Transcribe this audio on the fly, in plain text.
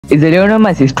Is the Lionel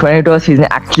Messi's 2012 season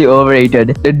actually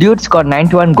overrated? The dude scored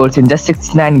 91 goals in just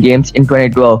 69 games in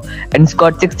 2012 and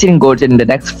scored 16 goals in the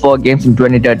next 4 games in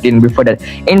 2013 before that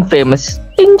infamous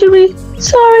injury.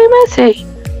 Sorry,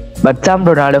 Messi. But some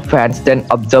Ronaldo fans then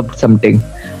observed something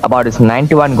about his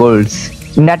 91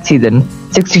 goals. In that season,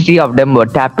 63 of them were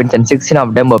tap-ins and 16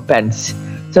 of them were pens.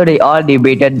 So they all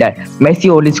debated that Messi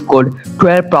only scored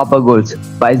 12 proper goals.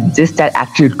 But is this that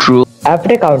actually true?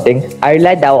 After counting, I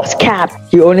realized that was cap.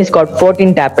 He only scored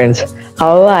 14 tap-ins.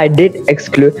 However, I did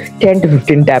exclude 10 to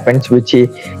 15 tap-ins which he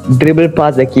dribbled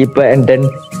past the keeper and then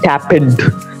tap-in.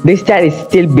 This stat is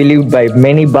still believed by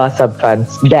many Barca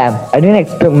fans. Damn, I didn't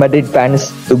expect Madrid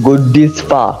fans to go this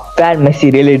far. Fan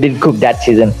Messi really did cook that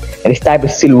season, and his type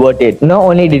is still worth it. Not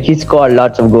only did he score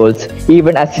lots of goals, he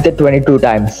even assisted 22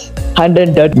 times.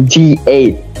 130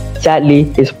 G8. Sadly,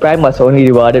 his prime was only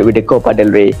rewarded with the Copa del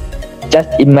Rey.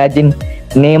 Just imagine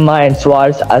Neymar and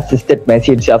Suarez assisted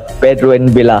Messi of Pedro and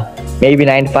Villa. Maybe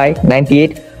 95,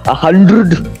 98,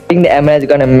 100. I think the MLS is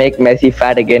gonna make Messi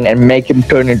fat again and make him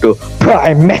turn into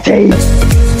Prime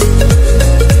Messi.